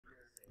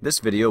This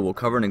video will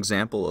cover an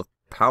example of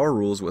power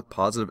rules with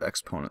positive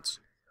exponents,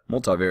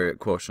 multivariate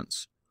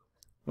quotients.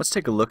 Let's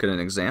take a look at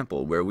an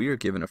example where we are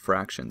given a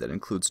fraction that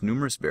includes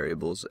numerous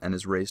variables and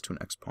is raised to an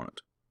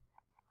exponent.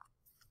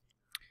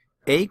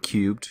 A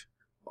cubed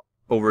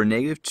over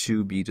negative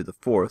 2b to the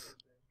fourth,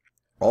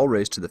 all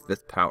raised to the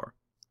fifth power.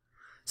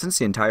 Since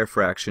the entire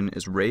fraction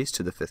is raised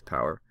to the fifth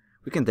power,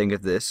 we can think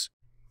of this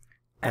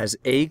as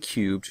a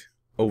cubed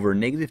over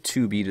negative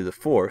 2b to the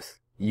fourth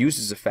used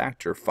as a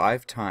factor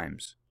 5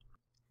 times.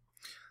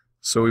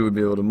 So we would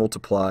be able to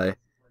multiply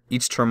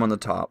each term on the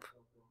top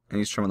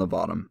and each term on the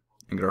bottom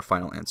and get our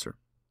final answer.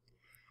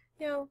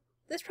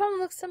 This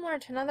problem looks similar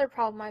to another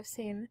problem I've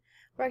seen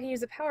where I can use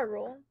the power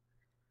rule.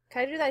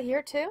 Can I do that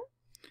here too?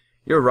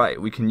 You're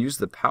right, we can use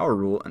the power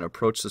rule and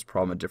approach this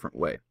problem a different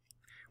way.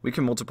 We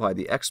can multiply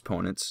the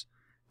exponents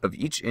of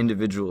each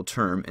individual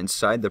term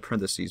inside the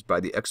parentheses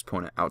by the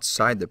exponent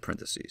outside the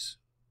parentheses.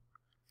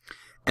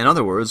 In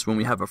other words, when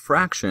we have a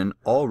fraction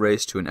all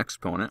raised to an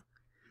exponent,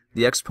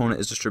 the exponent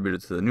is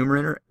distributed to the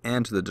numerator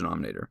and to the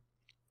denominator.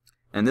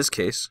 In this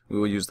case, we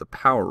will use the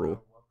power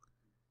rule.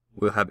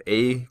 We'll have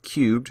a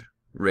cubed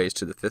raised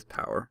to the fifth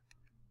power,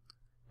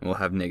 and we'll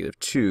have negative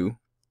 2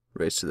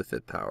 raised to the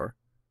fifth power,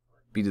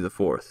 b to the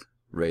fourth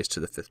raised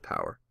to the fifth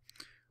power,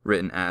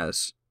 written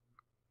as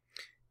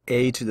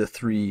a to the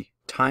 3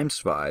 times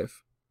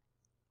 5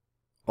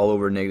 all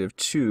over negative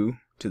 2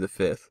 to the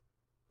fifth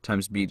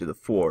times b to the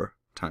 4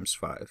 times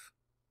 5.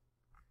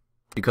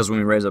 Because when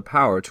we raise a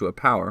power to a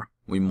power,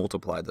 we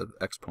multiply the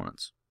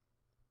exponents.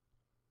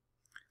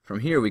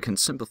 From here we can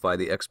simplify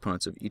the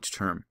exponents of each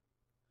term.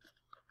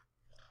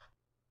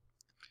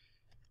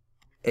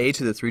 A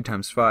to the 3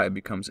 times 5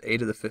 becomes a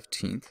to the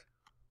 15th.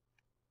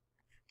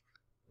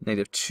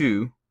 Negative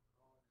 2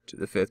 to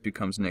the 5th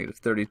becomes negative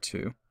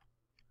 32.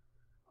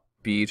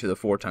 b to the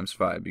 4 times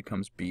 5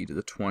 becomes b to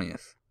the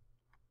 20th.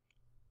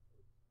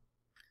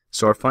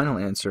 So our final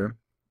answer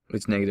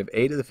is negative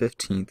a to the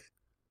 15th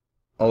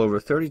all over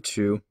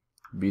 32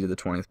 b to the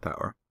 20th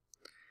power.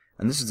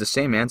 And this is the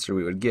same answer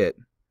we would get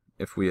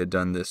if we had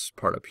done this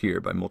part up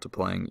here by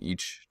multiplying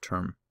each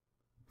term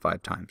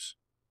 5 times.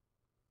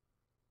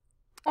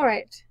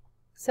 Alright,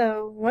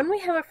 so when we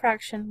have a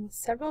fraction with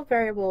several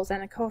variables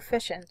and a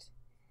coefficient,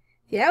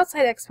 the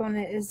outside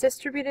exponent is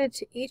distributed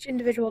to each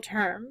individual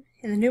term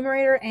in the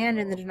numerator and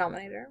in the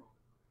denominator.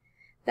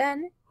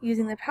 Then,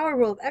 using the power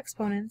rule of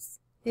exponents,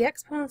 the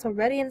exponents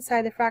already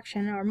inside the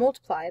fraction are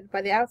multiplied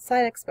by the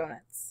outside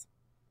exponents.